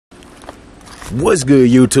What's good,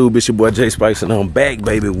 YouTube? It's your boy Jay Spice, and I'm back,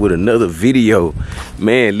 baby, with another video.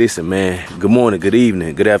 Man, listen, man. Good morning, good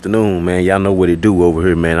evening, good afternoon, man. Y'all know what it do over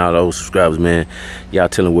here, man. All those subscribers, man. Y'all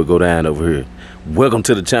telling what go down over here. Welcome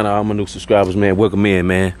to the channel, all my new subscribers, man. Welcome in,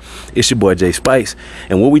 man. It's your boy Jay Spice,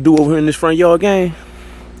 and what we do over here in this front yard game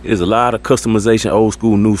is a lot of customization, old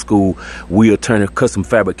school, new school, wheel turner, custom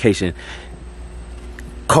fabrication,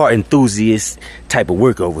 car enthusiast type of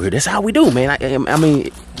work over here. That's how we do, man. I mean,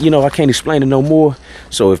 you know, I can't explain it no more.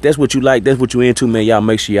 So if that's what you like, that's what you into, man, y'all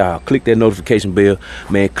make sure y'all click that notification bell,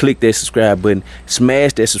 man. Click that subscribe button,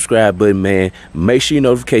 smash that subscribe button, man. Make sure your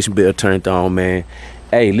notification bell turned on, man.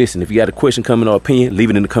 Hey, listen, if you got a question, comment, or opinion, leave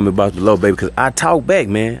it in the comment box below, baby, because I talk back,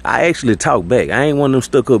 man. I actually talk back. I ain't one of them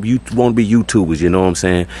stuck up, you want to be YouTubers, you know what I'm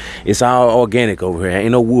saying? It's all organic over here.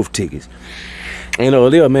 Ain't no wolf tickets. And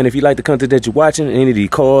man, if you like the content that you're watching, any of these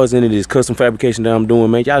cars, any of this custom fabrication that I'm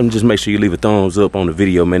doing, man, y'all just make sure you leave a thumbs up on the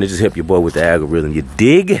video, man. It just help your boy with the algorithm, you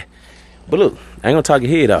dig? But look, I ain't gonna talk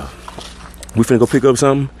your head off. We finna go pick up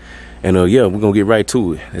something, and yeah, we're gonna get right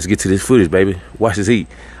to it. Let's get to this footage, baby. Watch this heat.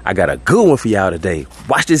 I got a good one for y'all today.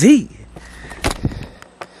 Watch this heat.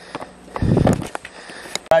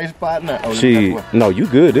 Shit, no, you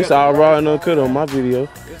good. This all raw and uncut on my video.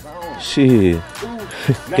 Shit.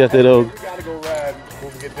 Got that old.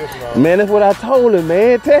 Man, that's what I told him,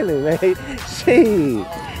 man. Tell him, man. Shit.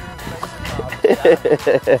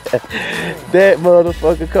 That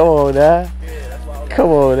motherfucker, come on now. Come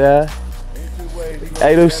on now.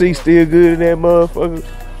 Ain't no seats still good in that motherfucker.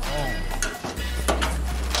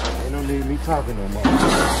 Ain't no need me talking no more.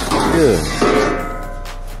 Yeah.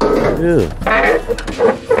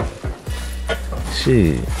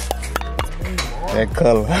 Shit. That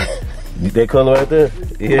color. That color right there?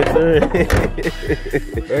 Yes, sir.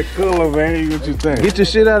 That color, man, what you think? Get your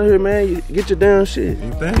shit out of here, man. Get your damn shit.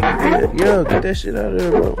 You think? Yeah, get that shit out of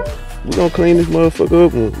here, bro. We gonna clean this motherfucker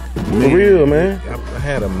up for real, man. I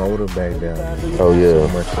had a motor back there. Oh, yeah.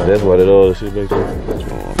 So that's why that other shit back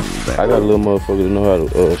there. I got a little motherfucker that know how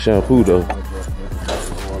to shampoo, though.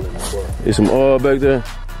 There's some oil back there.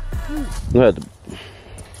 I have to.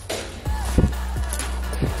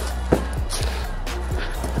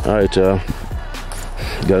 All right, y'all.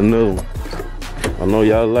 Got another one. I know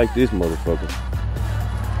y'all like this motherfucker.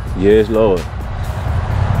 Yes, Lord.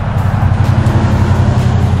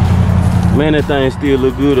 Man, that thing still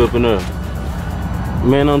look good up in there.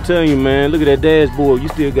 Man, I'm telling you, man. Look at that dashboard. You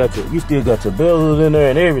still got your bezels in there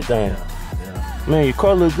and everything. Man, your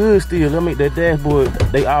car look good still. I mean, that dashboard,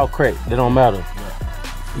 they all cracked. They don't matter.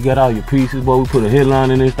 You got all your pieces, boy. We put a headline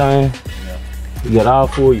in this thing. You got all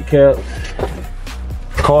four of your caps.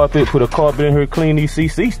 Carpet, put a carpet in here, clean these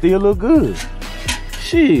CC, still look good.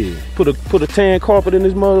 Shit, put a tan carpet in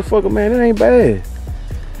this motherfucker, man, it ain't bad.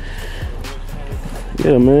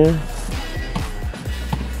 Yeah, man.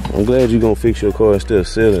 I'm glad you gonna fix your car instead of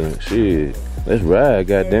selling it. Shit, let's ride,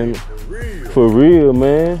 goddammit. For real,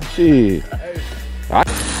 man. Shit.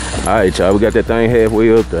 Alright, y'all, we got that thing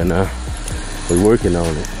halfway up there now. We're working on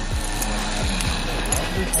it.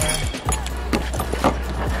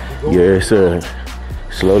 Yes, sir.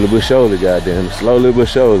 Slowly but surely, goddamn. Slowly but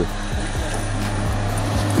surely.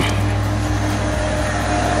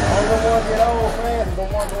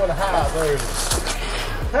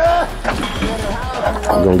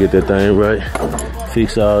 I'm gonna get that thing right.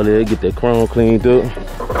 Fix all that, get that chrome cleaned up.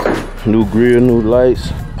 New grill, new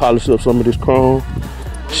lights. Polish up some of this chrome.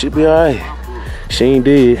 She'll be alright. She ain't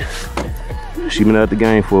dead. She been out the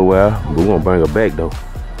game for a while, but we're gonna bring her back though.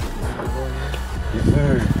 Yes,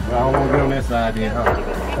 sir. Well, I don't want to get on that side then, huh?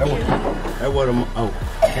 That was oh,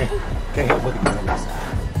 can't help but to get on that side.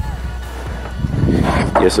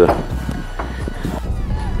 Yes, sir.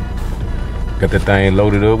 Got that thing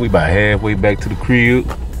loaded up. We about halfway back to the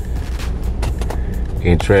crib.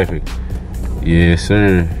 In traffic. Yes,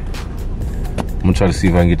 sir. I'm gonna try to see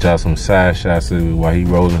if I can get y'all some side shots of it while he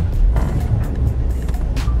rolling.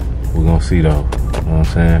 We're gonna see though. You know what I'm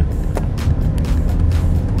saying?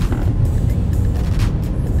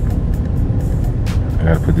 I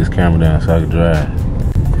gotta put this camera down so I can drive.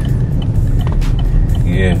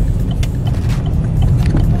 Yeah.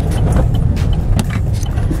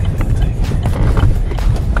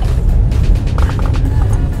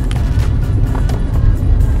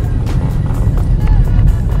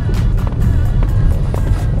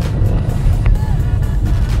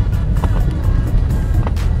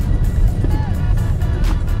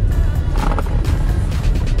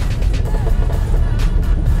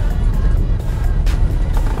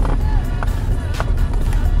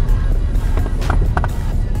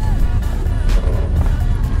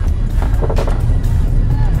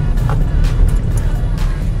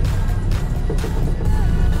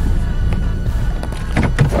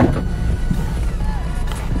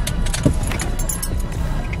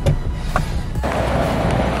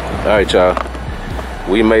 Alright, y'all.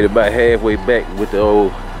 We made it about halfway back with the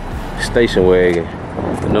old station wagon.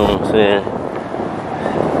 You know what I'm saying?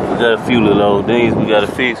 We got a few little old things we gotta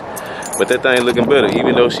fix. But that thing looking better,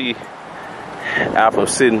 even though she out from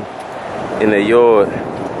sitting in the yard.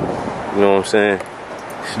 You know what I'm saying?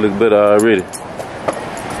 She look better already.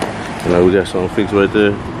 You know, we got something fixed right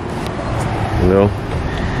there. You know?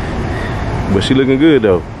 But she looking good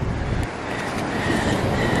though.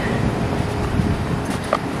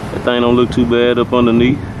 That thing don't look too bad up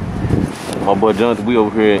underneath. My boy Jonathan, we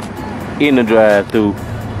over here in the drive-thru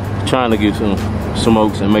trying to get some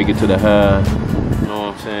smokes and make it to the house. You know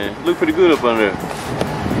what I'm saying? Look pretty good up under there.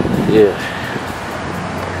 Yeah.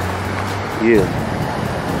 Yeah.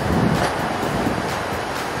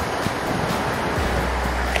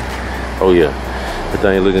 Oh yeah. That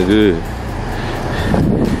thing looking good.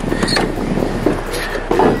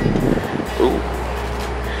 Ooh.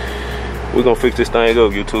 We're gonna fix this thing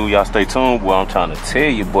up, YouTube. Y'all stay tuned, boy. I'm trying to tell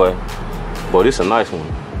you, boy. Boy, this a nice one.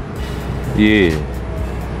 Yeah.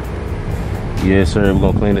 Yes, sir. We're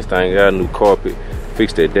gonna clean this thing out, new carpet,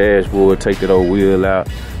 fix that dashboard, take that old wheel out.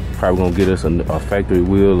 Probably gonna get us a factory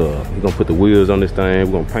wheel. We're gonna put the wheels on this thing.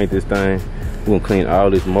 We're gonna paint this thing. We're gonna clean all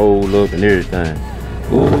this mold up and everything.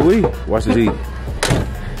 Ooh-wee. Watch this heat.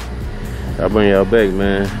 I'll bring y'all back,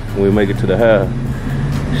 man, when we make it to the house.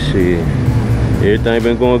 Shit. Everything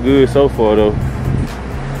been going good so far, though.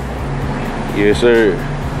 Yes, sir.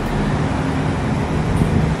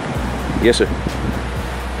 Yes, sir.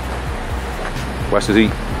 Watch this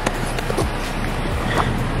heat.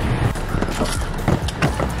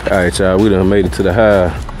 Alright, y'all, we done made it to the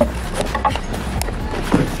house.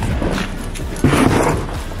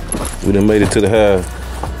 We done made it to the house.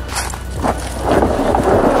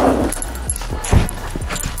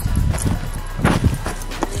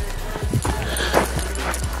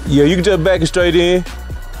 Yeah, you can just back it straight in.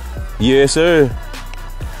 Yes, sir.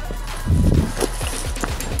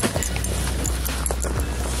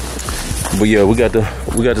 But yeah, we got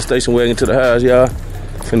the station wagon to the house, y'all.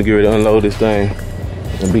 Finna get ready to unload this thing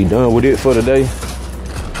and be done with it for the day.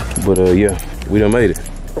 But yeah, we done made it.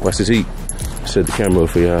 Watch this heat. Set the camera up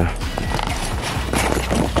for y'all.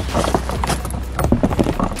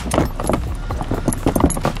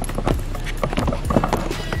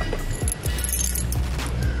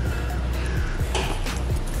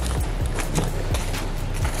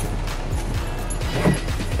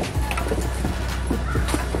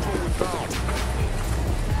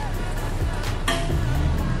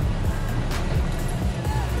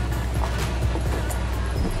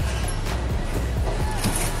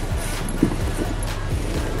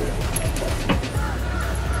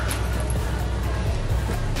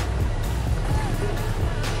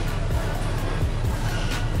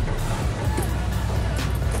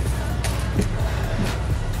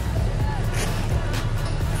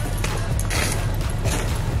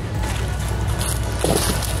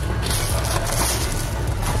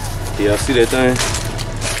 Y'all see that thing?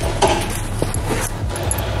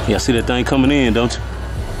 Y'all see that thing coming in, don't you?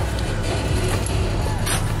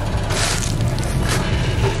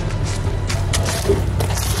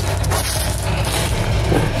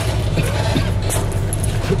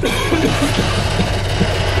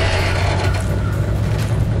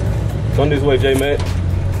 Come this way, J-Mac.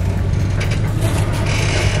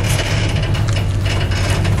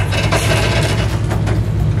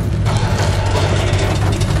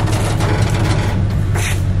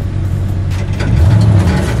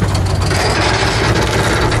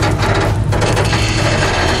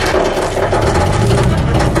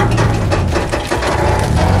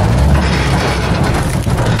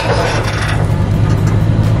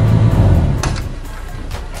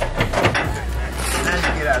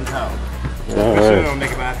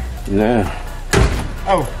 Nah.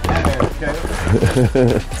 Oh, okay.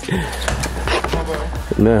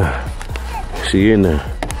 Nah. She in there.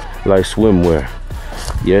 Like swimwear.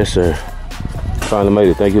 Yes, sir. Finally made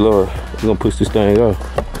it. Thank you, Lord. We're gonna push this thing off.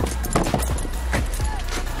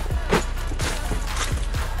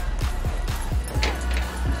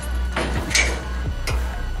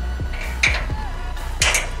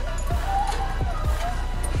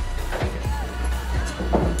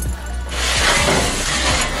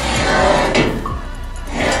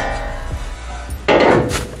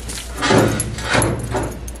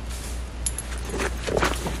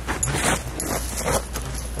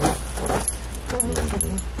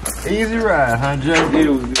 Easy ride, huh, Jay? Yeah, it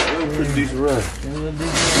was a pretty decent ride.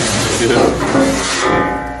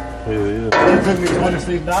 Yeah. It took me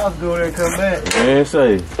 $26 to go there and come back. Man,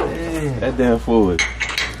 say, Yeah. that damn Ford.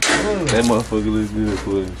 That motherfucker looks good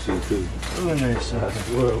for it and shit too. Look at that shit. I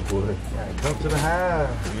swear, boy. Come to the house.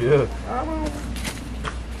 Yeah.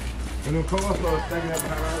 And them cars start sticking up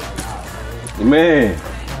behind. Man,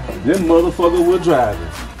 this motherfucker was driving.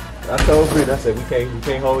 I told Fred, I said we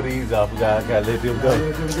can't hold these off. We gotta let them go.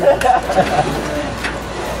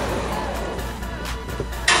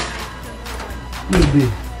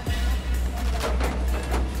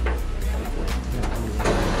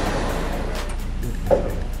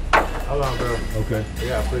 Hold on, bro. Okay. We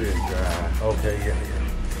gotta put it in dry. Okay, yeah.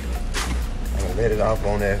 I'm gonna let it off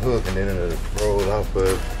on that hook and then it'll roll off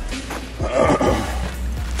of.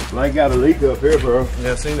 Like got a leak up here, bro.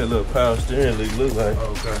 Yeah, I seen that little power steering leak look like.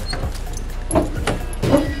 Okay.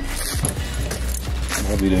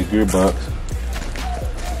 Might be that gearbox.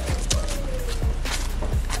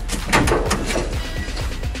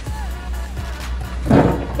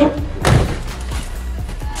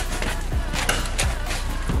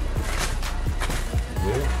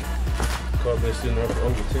 Car been sitting there for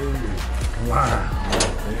over 10 years. Wow.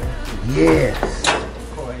 Yeah. Yes.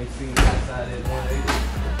 Car ain't seen outside that 180.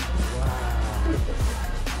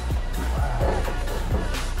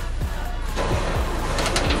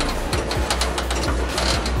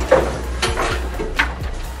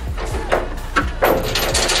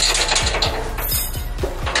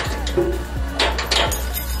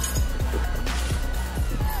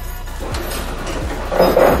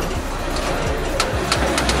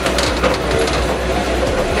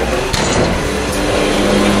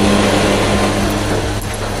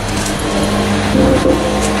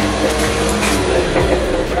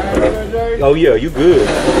 Oh yeah, you good.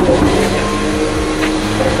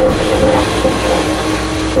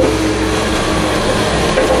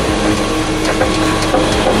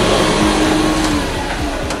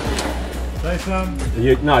 Say something?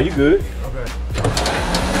 Yeah, nah, you good. Okay.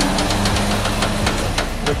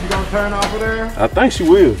 But you gonna turn off of there? I think she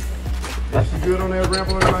will. Is she good on that ramp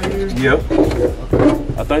right here? Yep. Okay.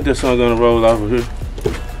 I think that sun gonna roll off of here.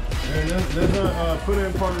 And let's put it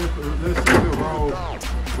in part of this. Let's see if it rolls.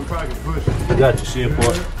 We probably can push it. Got your shit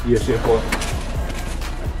part. Yeah, shit part.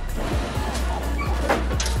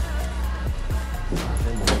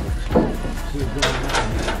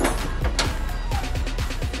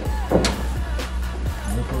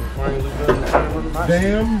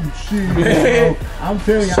 Damn shit. I'm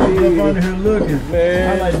telling you, I was up under here looking.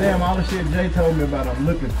 Man. I'm like, damn, all the shit Jay told me about, I'm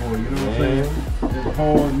looking for. You know what I'm saying? This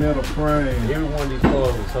hard metal frame. Every one of these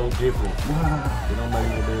cars is so different. Wow. They don't make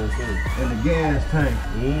no damn sense. And the gas tank.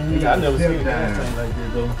 Mm-hmm. I never seen a gas tank like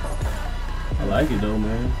this though. I like it though,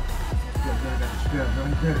 man. Got the straps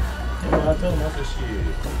right there. I told him, I said, shit.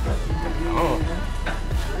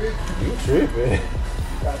 You tripping.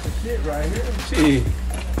 Got the shit right here. Shit.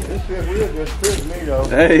 This shit will just trip me though.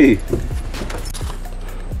 Hey.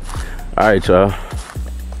 Alright, y'all.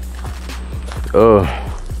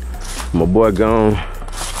 My boy gone.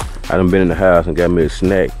 I done been in the house and got me a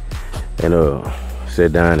snack and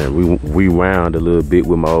sat down and rewound a little bit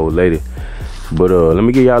with my old lady. But let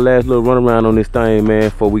me give y'all last little run around on this thing, man,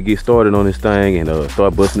 before we get started on this thing and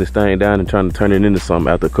start busting this thing down and trying to turn it into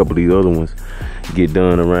something after a couple of these other ones get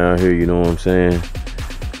done around here, you know what I'm saying?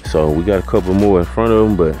 So we got a couple more in front of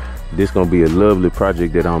them, but this gonna be a lovely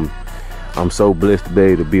project that I'm so blessed to be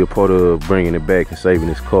able to be a part of, bringing it back and saving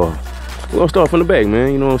this car. We're gonna start from the back,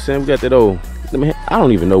 man, you know what I'm saying? We got that old, I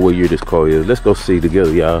don't even know what year this car is. Let's go see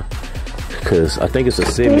together, y'all, because I think it's a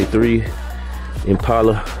 73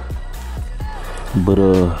 Impala, but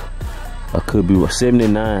I could be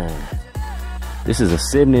 79. This is a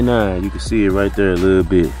 79. You can see it right there a little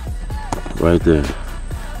bit, right there.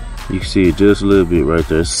 You can see it just a little bit right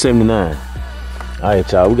there. It's 79. All right,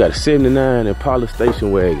 y'all, we got a 79 Impala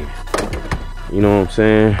station wagon. You know what I'm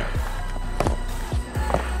saying?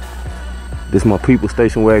 This is my people's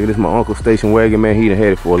station wagon. This is my uncle's station wagon, man. He done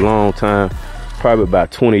had it for a long time, probably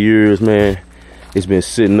about 20 years, man. It's been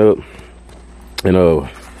sitting up, and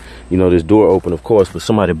you know, this door open, of course, but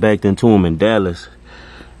somebody backed into him in Dallas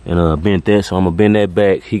and bent that, so I'm gonna bend that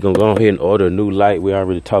back. He gonna go ahead and order a new light. We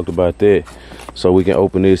already talked about that, so we can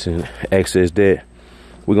open this and access that.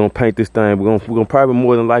 We're gonna paint this thing. We're gonna probably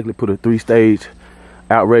more than likely put a 3-stage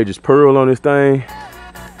outrageous pearl on this thing,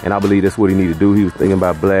 and I believe that's what he need to do. He was thinking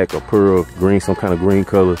about black or pearl, green, some kind of green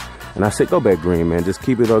color, and I said, go back green, man. Just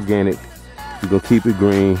keep it organic. We're gonna keep it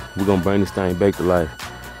green. We're gonna bring this thing back to life.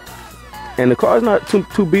 And the car's not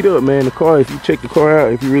too beat up, man. The car, if you check the car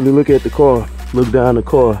out, if you really look at the car, look down the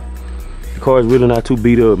car is really not too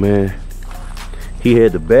beat up, man. He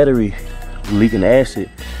had the battery leaking acid,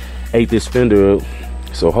 ate this fender up.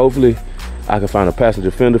 So hopefully I can find a passenger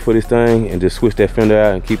fender for this thing and just switch that fender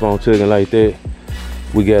out and keep on chugging like that.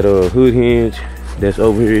 We got a hood hinge that's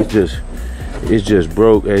over here. It's just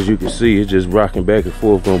broke, as you can see. It's just rocking back and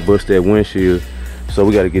forth, gonna bust that windshield. So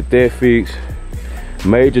we got to get that fixed.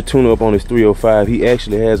 Major tune up on his 305. He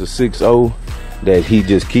actually has a 6.0 that he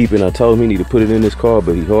just keeping. I told him he need to put it in this car,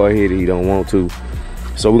 but he hard-headed, he don't want to.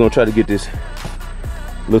 So we're gonna try to get this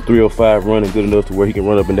little 305 running good enough to where he can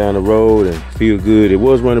run up and down the road and feel good. It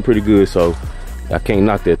was running pretty good, so I can't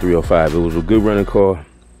knock that 305. It was a good running car.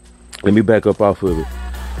 Let me back up off of it.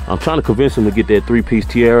 I'm trying to convince him to get that 3-piece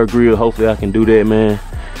Tiara grill. Hopefully I can do that, man.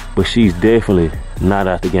 But she's definitely not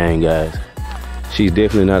out the game, guys. She's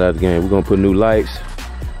definitely not out the game. We're gonna put new lights,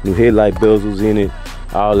 new headlight bezels in it,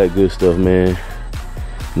 all that good stuff, man.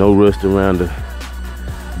 No rust around the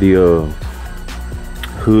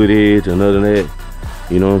hood edge or none of that.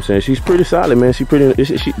 You know what I'm saying? She's pretty solid, man.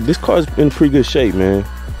 This car's in pretty good shape, man.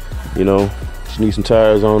 You know, she needs some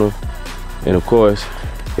tires on her. And of course,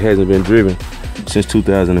 it hasn't been driven since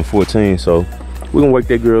 2014, so we're gonna wake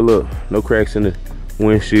that girl up. No cracks in the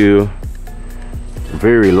windshield,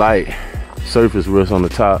 very light surface rust on the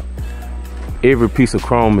top. Every piece of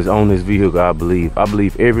chrome is on this vehicle, I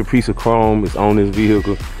believe every piece of chrome is on this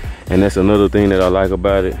vehicle, and that's another thing that I like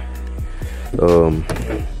about it.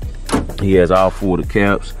 He has all 4 of the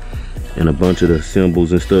caps and a bunch of the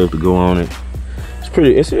symbols and stuff to go on it.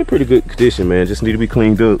 It's in pretty good condition, man. Just need to be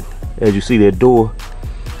cleaned up. As you see, that door,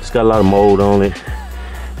 it's got a lot of mold on it.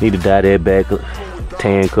 Need to dye that back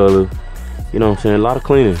tan color. You know what I'm saying? A lot of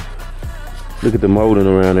cleaning. Look at the molding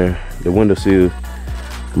around there. The window sill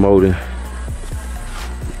molding.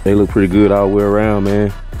 They look pretty good all the way around,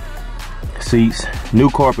 man. Seats, new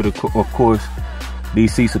carpet, of course.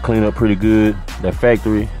 These seats are cleaned up pretty good. That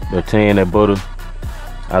factory, they're tan, that butter.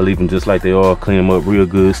 I leave them just like they are. Clean them up real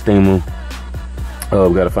good, steam them.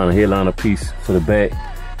 We gotta find a headliner piece for the back.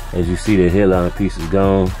 As you see, the headliner piece is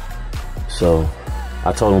gone. So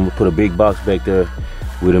I told him to put a big box back there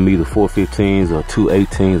with them either 415s or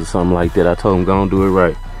 218s or something like that. I told him, go and do it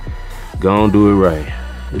right. Go and do it right.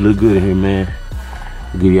 It look good in here, man.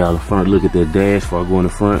 I'll give y'all a front look at that dash before I go in the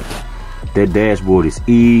front. That dashboard is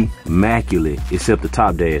immaculate, except the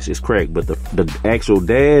top dash is cracked, but the actual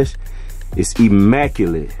dash is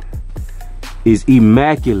immaculate. It's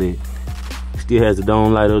immaculate. Still has the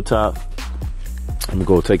dome light up top. Let me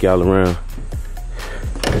go take y'all around.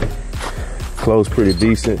 Clothes pretty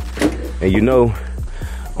decent. And you know,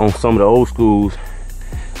 on some of the old schools,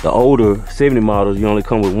 the older 70 models, you only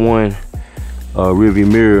come with one rear view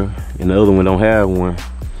mirror, and the other one don't have one.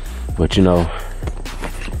 But you know,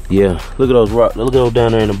 yeah, look at those rocks. Look at those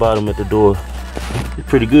down there in the bottom at the door. It's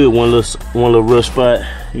pretty good. One little rust spot.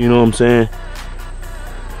 You know what I'm saying?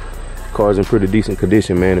 Car's in pretty decent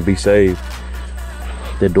condition, man, to be saved.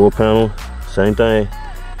 That door panel, same thing.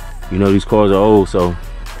 You know these cars are old, so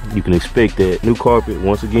you can expect that. New carpet,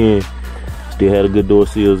 once again, still had a good door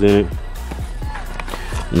seals in it.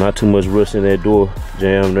 Not too much rust in that door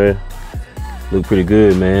jam there. Look pretty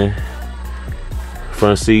good, man.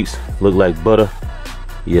 Front seats look like butter.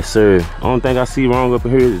 Yes, sir. Only thing I see wrong up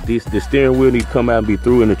in here is the steering wheel need to come out and be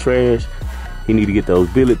through in the trash. He need to get those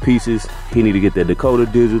billet pieces. He need to get that Dakota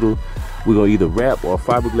digital. We're gonna either wrap or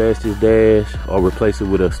fiberglass this dash or replace it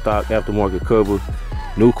with a stock aftermarket cover.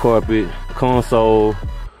 New carpet, console.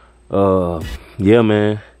 Yeah,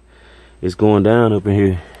 man. It's going down up in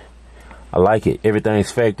here. I like it.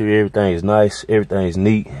 Everything's factory, everything is nice, everything's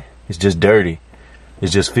neat. It's just dirty.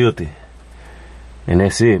 It's just filthy. And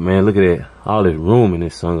that's it, man. Look at that. All this room in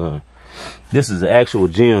this sun. This is the actual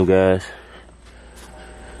gym, guys.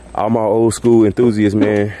 All my old school enthusiasts,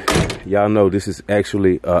 man, y'all know this is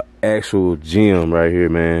actually a actual gym right here,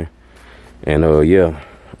 man. And yeah,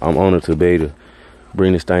 I'm honored to be able to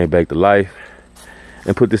bring this thing back to life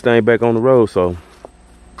and put this thing back on the road. So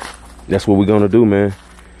that's what we're gonna do, man.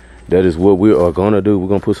 That is what we are gonna do. We're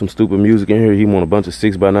gonna put some stupid music in here. He want a bunch of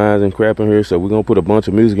 6x9s and crap in here, so we're gonna put a bunch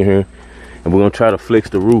of music in here, and we're gonna try to flex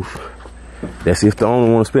the roof. That's if the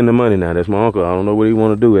owner want to spend the money now. That's my uncle. I don't know what he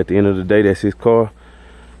want to do. At the end of the day, that's his car.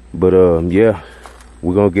 But yeah,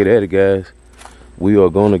 we're gonna get at it, guys. We are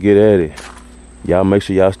gonna get at it. Y'all make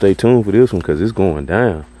sure y'all stay tuned for this one, because it's going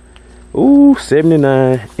down. Ooh,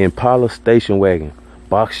 79 Impala station wagon,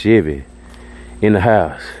 box Chevy in the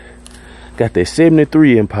house. Got that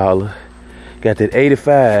 73 Impala. Got that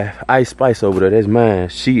 85 Ice Spice over there. That's mine.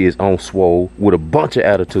 She is on swole with a bunch of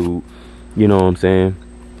attitude. You know what I'm saying?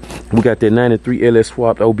 We got that 93 LS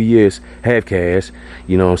swapped OBS half cash.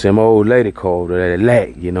 You know what I'm saying? My old lady called her that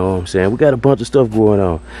lack. You know what I'm saying? We got a bunch of stuff going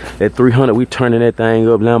on. That 300, we turning that thing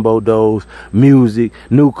up. Lambo doors, music,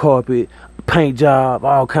 new carpet, paint job,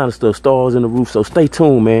 all kind of stuff. Stars in the roof. So stay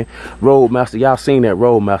tuned, man. Roadmaster, y'all seen that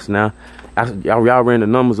Roadmaster now. y'all ran the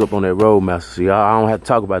numbers up on that Roadmaster. So I don't have to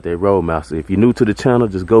talk about that Roadmaster. If you're new to the channel,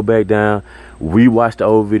 just go back down, rewatch the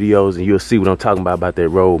old videos, and you'll see what I'm talking about that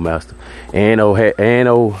Roadmaster. And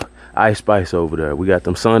old Ice Spice over there. We got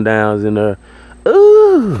them Sundowns in there.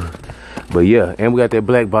 Ooh. But yeah, and we got that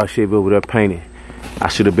black box Chevy over there painted. I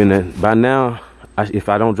should have been there by now. If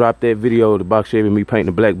I don't drop that video, the box Chevy, me painting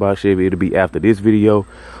the black box Chevy, it'll be after this video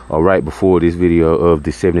or right before this video of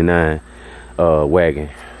the 79 Wagon.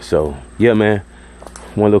 So yeah, man,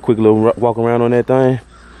 one quick little walk around on that thing.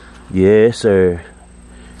 Yes sir,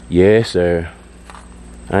 yes sir.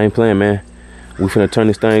 I ain't playing, man. We finna turn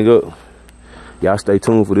this thing up. Y'all stay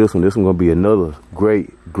tuned for this one. This one gonna be another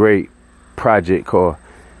great project car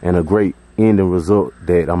and a great ending result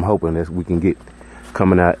that I'm hoping that we can get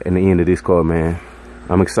coming out in the end of this car, man.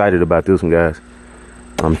 I'm excited about this one, guys.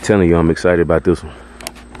 I'm telling you, I'm excited about this one.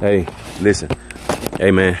 Hey, listen.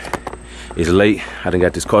 Hey, man, it's late. I done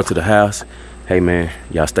got this car to the house. Hey, man,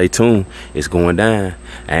 y'all stay tuned. It's going down.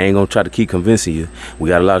 I ain't gonna try to keep convincing you. We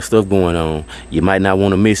got a lot of stuff going on. You might not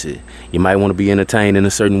want to miss it. You might want to be entertained in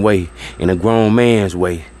a certain way, in a grown man's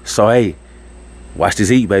way. So, hey, watch this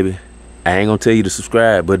heat, baby. I ain't gonna tell you to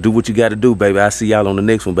subscribe, but do what you gotta do, baby. I'll see y'all on the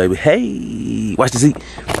next one, baby. Hey, watch this heat.